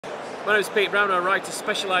My name is Pete Brown, I'm a writer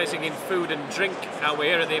specialising in food and drink, and we're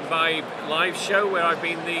here at the Imbibe live show where I've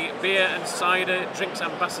been the beer and cider drinks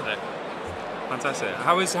ambassador. Fantastic.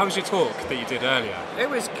 How was your talk that you did earlier? It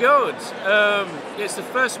was good. It's the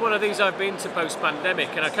first one of these I've been to post-pandemic,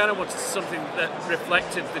 and I kind of wanted something that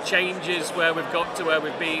reflected the changes where we've got to where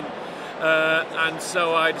we've been, and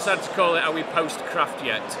so I decided to call it Are We Post-Craft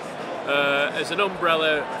Yet? As an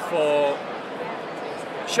umbrella for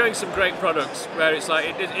showing some great products where it's like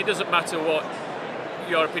it doesn't matter what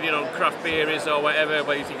your opinion on craft beer is or whatever,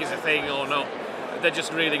 whether you think it's a thing or not. They're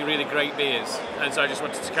just really, really great beers, and so I just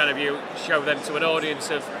wanted to kind of show them to an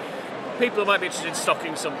audience of people who might be interested in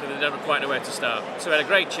stocking something that never quite know where to start. So we had a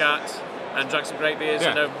great chat and drank some great beers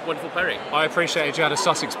and a wonderful perry. I appreciated you had a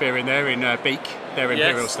Sussex beer in there in Beak, their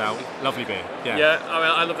Imperial Stout. Lovely beer. Yeah,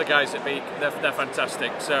 I love the guys at Beak, they're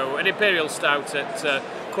fantastic. So an Imperial Stout at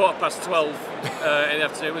 12:15 in the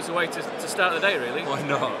afternoon was the way to start the day, really. Why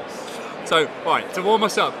not? So, right, to warm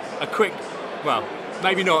us up, a quick, well,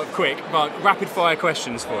 maybe not quick, but rapid fire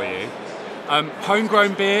questions for you.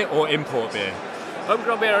 Homegrown beer or import beer?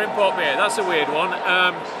 Homegrown beer or import beer? That's a weird one.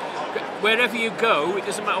 Wherever you go, it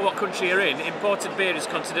doesn't matter what country you're in, imported beer is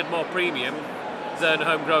considered more premium than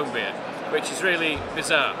homegrown beer, which is really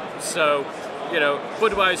bizarre. So, you know,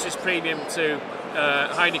 Budweiser is premium to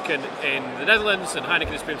Heineken in the Netherlands, and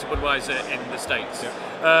Heineken is premium to Budweiser in the States.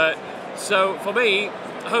 Yeah. So for me,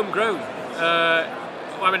 homegrown.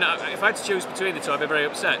 I mean, if I had to choose between the two, I'd be very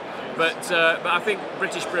upset. But I think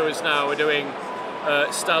British brewers now are doing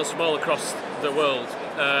styles from all across the world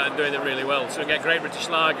and doing them really well. So we get great British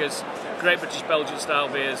lagers, great British Belgian style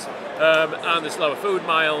beers, and there's lower food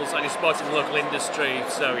miles, and you're supporting the local industry.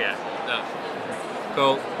 So yeah.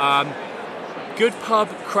 Cool. Good pub,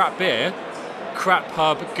 crap beer. Crap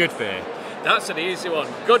pub, good beer. That's an easy one.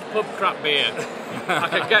 Good pub, crap beer.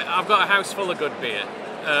 I've got a house full of good beer.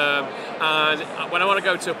 And when I want to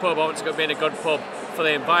go to a pub, I want to go be in a good pub for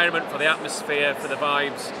the environment, for the atmosphere, for the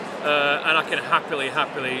vibes, and I can happily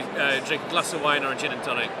drink a glass of wine or a gin and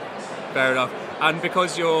tonic. Fair enough. And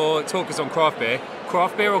because your talk is on craft beer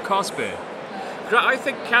or cask beer? I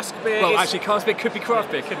think cask beer actually cask beer could be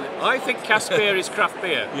craft beer, couldn't it? I think cask beer is craft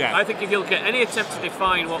beer. Yeah. I think if you look at any attempt to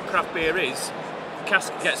define what craft beer is,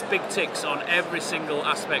 cask gets big ticks on every single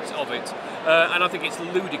aspect of it. And I think it's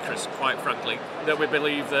ludicrous, quite frankly, that we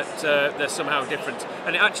believe that they're somehow different.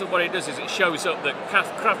 And actually what it does is it shows up that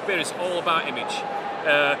craft beer is all about image.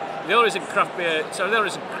 The only reason cask beer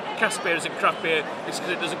isn't craft beer is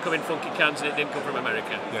because it doesn't come in funky cans and it didn't come from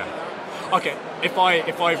America. Yeah. Okay, if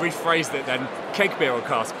I rephrased it then, keg beer or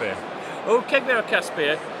cask beer? Oh, keg beer or cask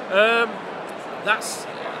beer? That's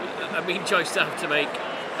a mean choice to have to make.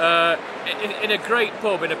 In a great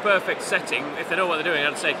pub, in a perfect setting, if they know what they're doing,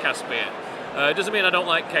 I'd say cask beer. It doesn't mean I don't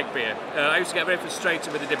like keg beer. I used to get very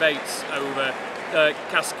frustrated with the debates over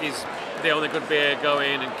cask is the only good beer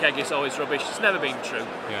going and keg is always rubbish. It's never been true.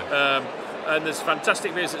 Yeah. And there's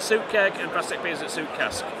fantastic beers that suit keg and fantastic beers that suit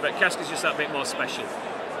cask, but cask is just that bit more special.